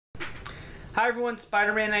Hi everyone,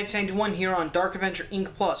 Spider-Man 1991 here on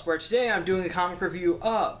DarkAvengerINCPlus, where today I'm doing a comic review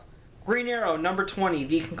of Green Arrow number 20,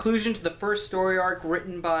 the conclusion to the first story arc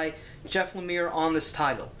written by Jeff Lemire on this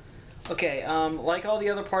title. Okay, like all the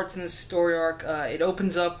other parts in this story arc, it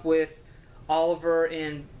opens up with Oliver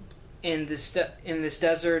in this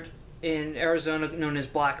desert in Arizona known as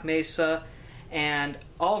Black Mesa, and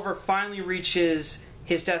Oliver finally reaches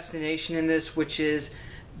his destination in this, which is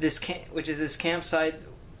this campsite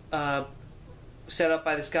set up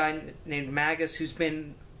by this guy named Magus, who's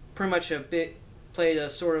been pretty much played a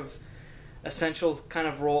sort of essential kind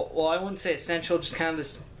of role. Well, I wouldn't say essential, just kind of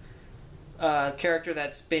this character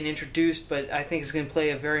that's been introduced, but I think is going to play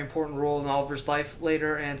a very important role in Oliver's life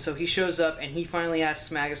later. And so he shows up and he finally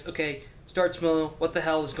asks Magus, okay, starts Milo, what the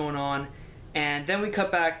hell is going on? And then we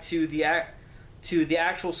cut back to the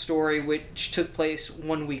actual story, which took place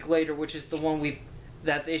 1 week later, which is the one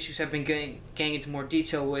that the issues have been getting into more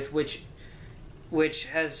detail with, which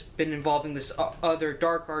has been involving this other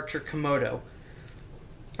Dark Archer, Komodo.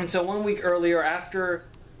 And so 1 week earlier, after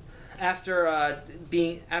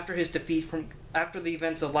his defeat after the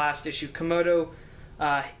events of last issue, Komodo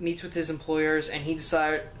meets with his employers, and he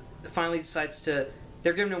finally decides to.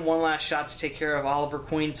 They're giving him one last shot to take care of Oliver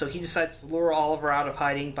Queen, so he decides to lure Oliver out of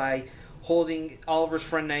hiding by holding Oliver's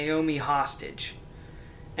friend Naomi hostage.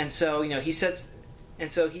 And so he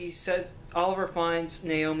said Oliver finds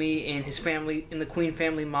Naomi in the Queen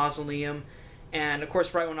family mausoleum, and of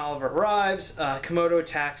course, right when Oliver arrives, Komodo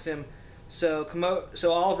attacks him. So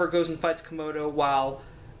Oliver goes and fights Komodo, while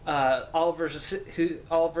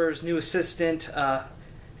Oliver's new assistant,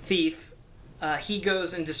 Thief, he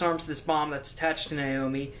goes and disarms this bomb that's attached to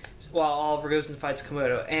Naomi, while Oliver goes and fights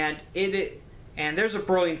Komodo. And there's a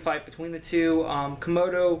brilliant fight between the two.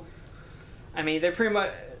 Komodo, I mean, they're pretty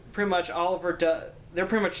much they're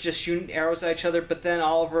pretty much just shooting arrows at each other, but then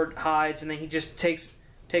Oliver hides, and then he just takes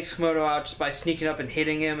Komodo out just by sneaking up and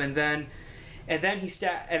hitting him, and then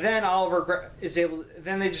Oliver is able.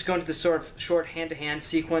 Then they just go into this sort of short hand-to-hand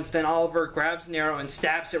sequence. Then Oliver grabs an arrow and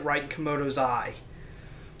stabs it right in Komodo's eye.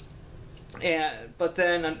 And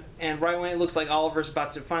right when it looks like Oliver's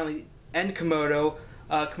about to finally end Komodo,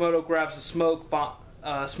 Komodo grabs a smoke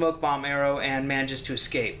bomb arrow and manages to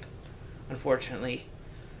escape, unfortunately.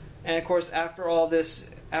 And of course, a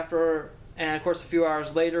few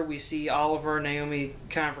hours later, we see Oliver and Naomi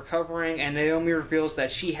kind of recovering, and Naomi reveals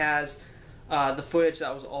that she has the footage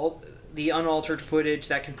that was the unaltered footage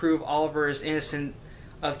that can prove Oliver is innocent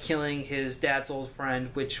of killing his dad's old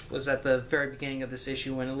friend, which was at the very beginning of this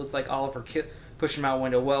issue when it looked like Oliver pushed him out a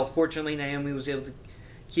window. Well, fortunately, Naomi was able to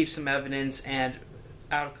keep some evidence and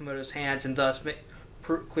out of Komodo's hands, and thus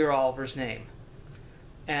clear Oliver's name.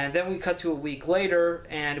 And then we cut to a week later,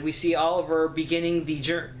 and we see Oliver beginning the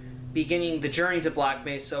journey to Black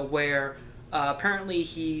Mesa, where apparently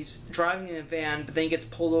he's driving in a van, but then he gets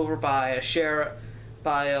pulled over by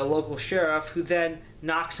a local sheriff, who then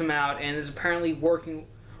knocks him out and is apparently working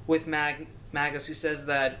with Magus, who says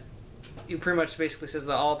that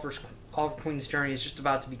Oliver Queen's journey is just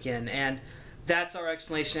about to begin. And that's our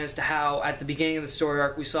explanation as to how, at the beginning of the story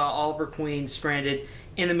arc, we saw Oliver Queen stranded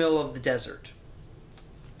in the middle of the desert.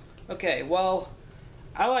 Okay, well,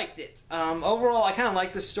 I liked it. Overall, I kind of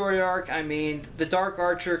like this story arc. I mean, the Dark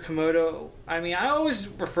Archer, Komodo. I mean, I always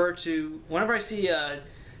refer to, whenever I see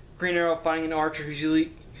Green Arrow fighting an archer who's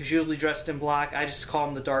usually dressed in black, I just call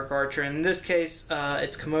him the Dark Archer. And in this case,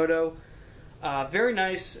 it's Komodo. Very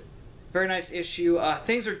nice issue.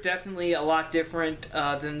 Things are definitely a lot different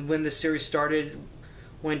than when the series started.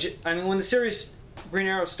 When the series Green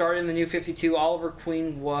Arrow started in the New 52, Oliver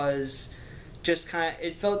Queen was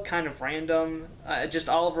it felt kind of random. Just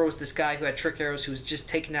Oliver was this guy who had trick arrows who was just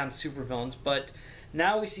taking down supervillains. But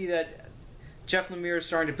now we see that Jeff Lemire is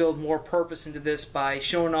starting to build more purpose into this by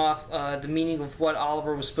showing off the meaning of what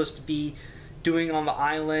Oliver was supposed to be doing on the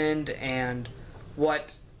island, and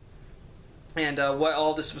what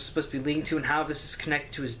all this was supposed to be leading to, and how this is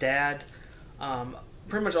connected to his dad.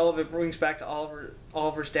 Pretty much all of it brings back to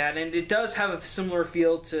Oliver's dad, and it does have a similar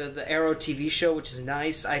feel to the Arrow TV show, which is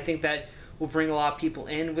nice. I think that will bring a lot of people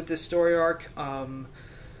in with this story arc. What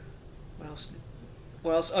else?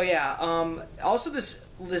 Oh yeah. Also,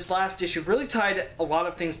 this last issue really tied a lot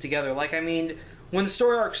of things together. Like, I mean, when the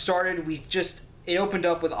story arc started, it opened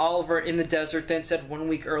up with Oliver in the desert, then said 1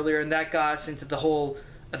 week earlier, and that got us into the whole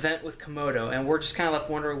event with Komodo, and we're just kind of left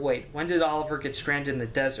wondering, wait, when did Oliver get stranded in the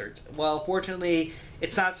desert? Well, fortunately,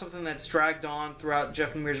 it's not something that's dragged on throughout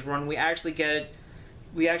Jeff Lemire's run. We actually get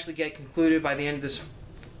concluded by the end of this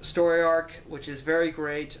story arc, which is very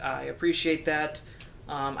great. I appreciate that.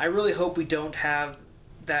 I really hope we don't have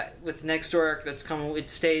that with the next story arc that's coming, it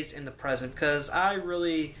stays in the present, because I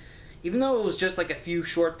really, even though it was just like a few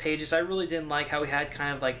short pages, I really didn't like how we had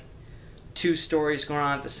kind of like two stories going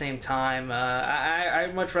on at the same time.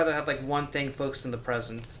 I'd much rather have like one thing focused in the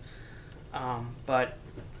present. But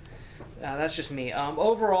that's just me.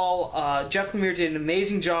 Overall, Jeff Lemire did an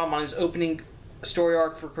amazing job on his opening story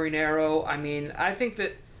arc for Green Arrow. I mean, I think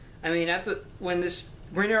that, when this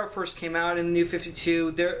Green Arrow first came out in the New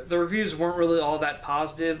 52, the reviews weren't really all that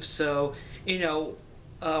positive. So,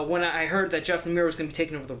 when I heard that Jeff Lemire was going to be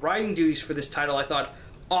taking over the writing duties for this title, I thought,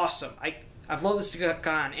 awesome. I've loved this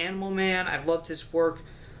guy on Animal Man. I've loved his work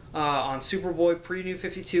on Superboy pre-New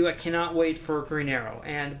 52. I cannot wait for Green Arrow.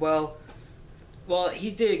 And, well,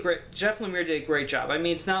 he did a great. Jeff Lemire did a great job. I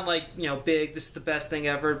mean, it's not like big. This is the best thing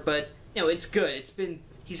ever, but it's good.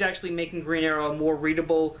 He's actually making Green Arrow a more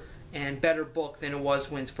readable and better book than it was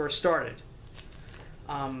when it first started.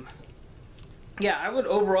 Yeah, I would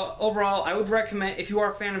overall I would recommend, if you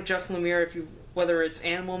are a fan of Jeff Lemire, whether it's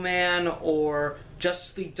Animal Man or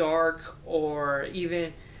Justice League Dark or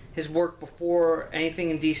even his work before anything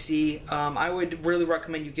in DC, I would really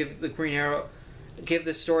recommend you give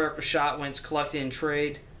this story arc a shot when it's collected in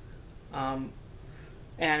trade.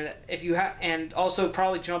 And if you and also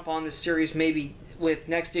probably jump on this series maybe with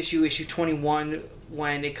next issue 21,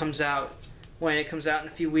 when it comes out in a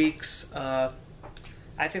few weeks.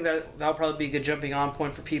 I think that'll probably be a good jumping on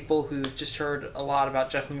point for people who've just heard a lot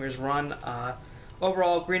about Jeff Lemire's run.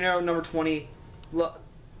 Overall, Green Arrow number 20,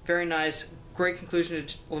 very nice, great conclusion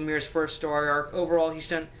to Lemire's first story arc. Overall, he's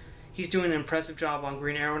doing an impressive job on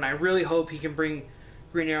Green Arrow, and I really hope he can bring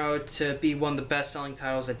Green Arrow to be one of the best-selling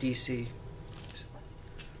titles at DC.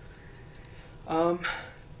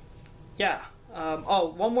 Yeah.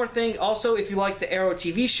 One more thing. Also, if you like the Arrow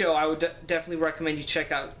TV show, I would definitely recommend you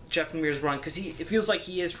check out Jeff Lemire's run, because it feels like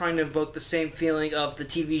he is trying to evoke the same feeling of the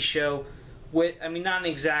TV show. Not an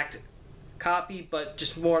exact copy, but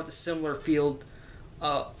just more of the similar feel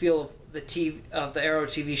of the Arrow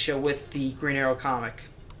TV show with the Green Arrow comic.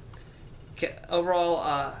 Okay, overall,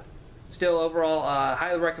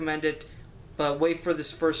 highly recommend it, but wait for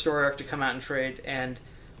this first story arc to come out in trade, and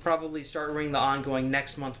probably start reading the ongoing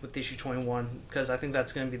next month with issue 21, because I think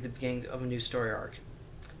that's going to be the beginning of a new story arc.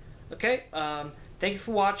 Okay, thank you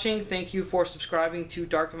for watching. Thank you for subscribing to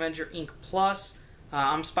Dark Avenger Inc. Plus.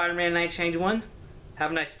 I'm Spider-Man 1991. Have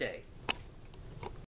a nice day.